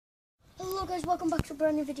guys, welcome back to a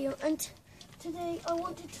brand new video, and today I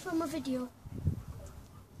wanted to film a video.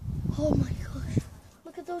 Oh my gosh,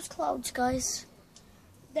 look at those clouds, guys.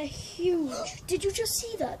 They're huge. Did you just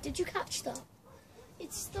see that? Did you catch that?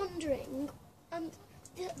 It's thundering, and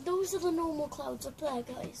those are the normal clouds up there,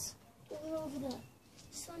 guys. They're over there.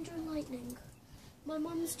 It's thunder and lightning. My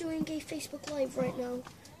mum's doing a Facebook Live right now,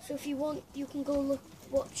 so if you want, you can go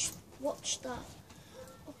watch that.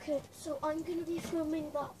 Okay, so I'm going to be filming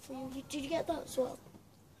that for you. Did you get that as well?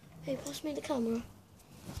 Hey, pass me the camera.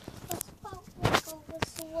 What's about walk over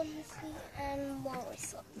Swansea and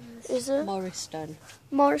Morrison? Is it?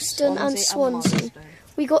 Morriston and Swansea.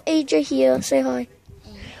 We got AJ here. Say hi.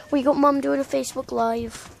 We got Mum doing a Facebook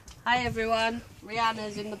Live. Hi everyone.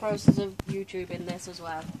 Rihanna's in the process of YouTubing this as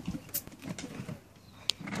well.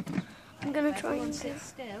 I'm going to try and sit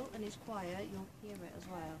still and is quiet, you'll hear it as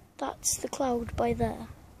well. That's the cloud by there.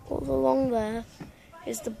 All along there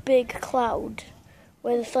is the big cloud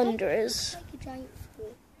where the thunder is.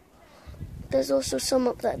 There's also some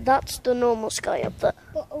up there. That's the normal sky up there.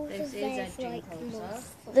 This is edging closer.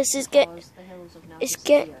 This is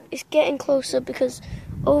it's getting closer because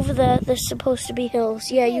over there there's supposed to be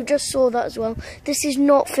hills. Yeah, you just saw that as well. This is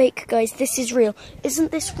not fake, guys. This is real.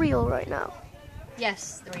 Isn't this real right now?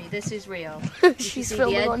 Yes, this is real. She's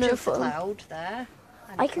filming on her phone. Cloud there.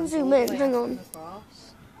 I can zoom in. Hang on.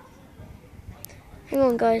 Hang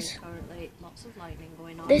on, guys. Currently, lots of lightning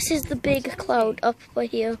going on. This is the big cloud up by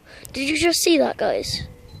here. Did you just see that, guys?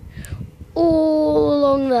 All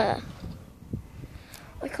along there.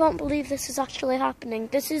 I can't believe this is actually happening.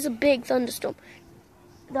 This is a big thunderstorm.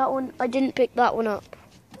 That one, I didn't pick that one up.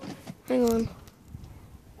 Hang on.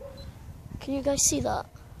 Can you guys see that?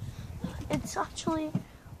 It's actually,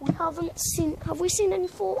 have we seen any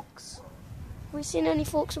forks? Have we seen any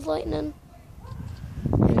forks of lightning?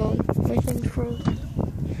 Hang on, my thing's froze.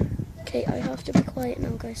 Okay, I have to be quiet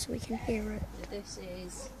now, guys, so we can hear it.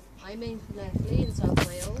 I'm in Lertley in South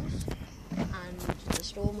Wales, and the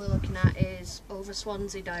storm we're looking at is over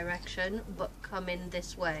Swansea direction, but coming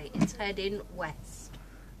this way. It's heading west.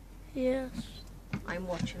 Yes. I'm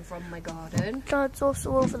watching from my garden. Dad's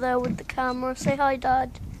also over there with the camera. Say hi,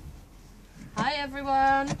 Dad. Hi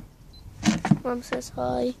everyone. Mum says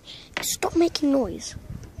hi. Stop making noise.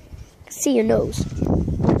 I can see your nose.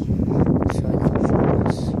 So I got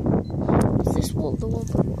focus. Is this wall the one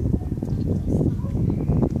by one?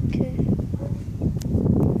 Okay.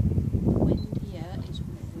 The wind here is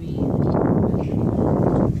really.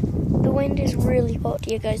 The wind is really hot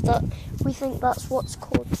here, guys. We think that's what's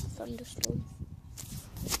caused the thunderstorm.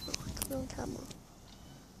 Oh, I got on camera.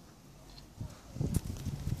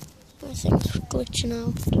 My thing's glitching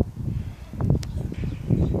out.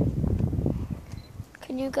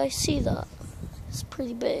 Can you guys see that? It's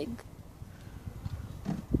pretty big.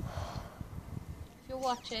 If you're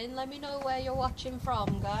watching, let me know where you're watching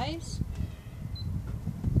from, guys.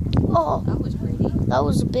 Oh, that was pretty. That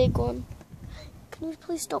was a big one. Can you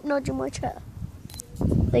please stop nudging my chair?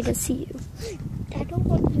 They can see you. I don't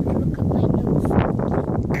want you to look at my nose.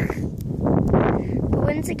 The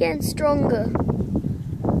winds are getting stronger.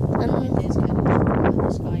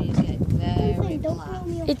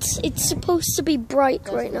 It's supposed to be bright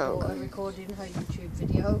right now. Recording her YouTube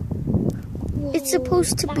video. Whoa, it's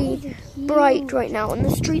supposed to be bright right now, and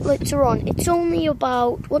the street lights are on. It's only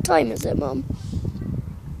about, what time is it, Mum?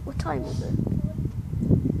 What time is it?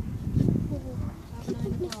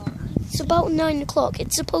 It's about 9 o'clock.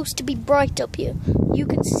 It's supposed to be bright up here. You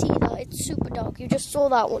can see that. It's super dark. You just saw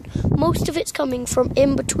that one. Most of it's coming from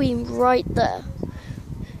in between right there.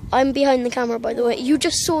 I'm behind the camera, by the way. You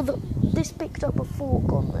just saw that this picked up a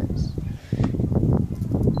fork on this.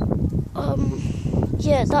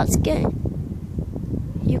 Yeah, that's getting...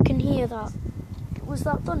 You can hear that. Was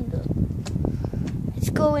that thunder? It's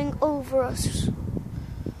going over us.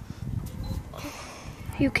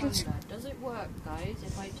 You can... Does it work, guys,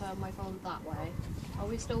 if I turn my phone that way? Are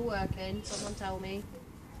we still working? Someone tell me.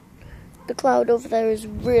 The cloud over there is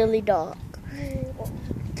really dark.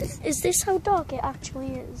 Is this how dark it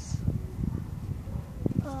actually is?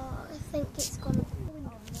 I think it's gonna.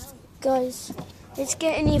 Guys, it's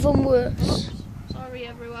getting even worse. Sorry,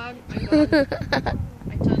 everyone. I turned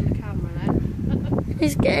the camera then.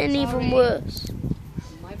 It's getting even worse.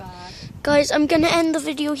 My bad. Guys, I'm gonna end the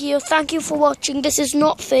video here. Thank you for watching. This is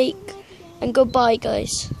not fake. And goodbye,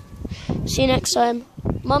 guys. See you next time.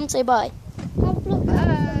 Mum, say bye.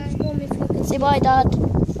 Bye. Say bye, Dad.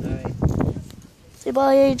 Bye. Say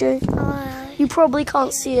bye, AJ. Bye. You probably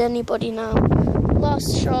can't see anybody now.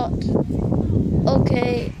 Last shot.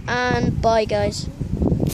 Okay, and bye, guys.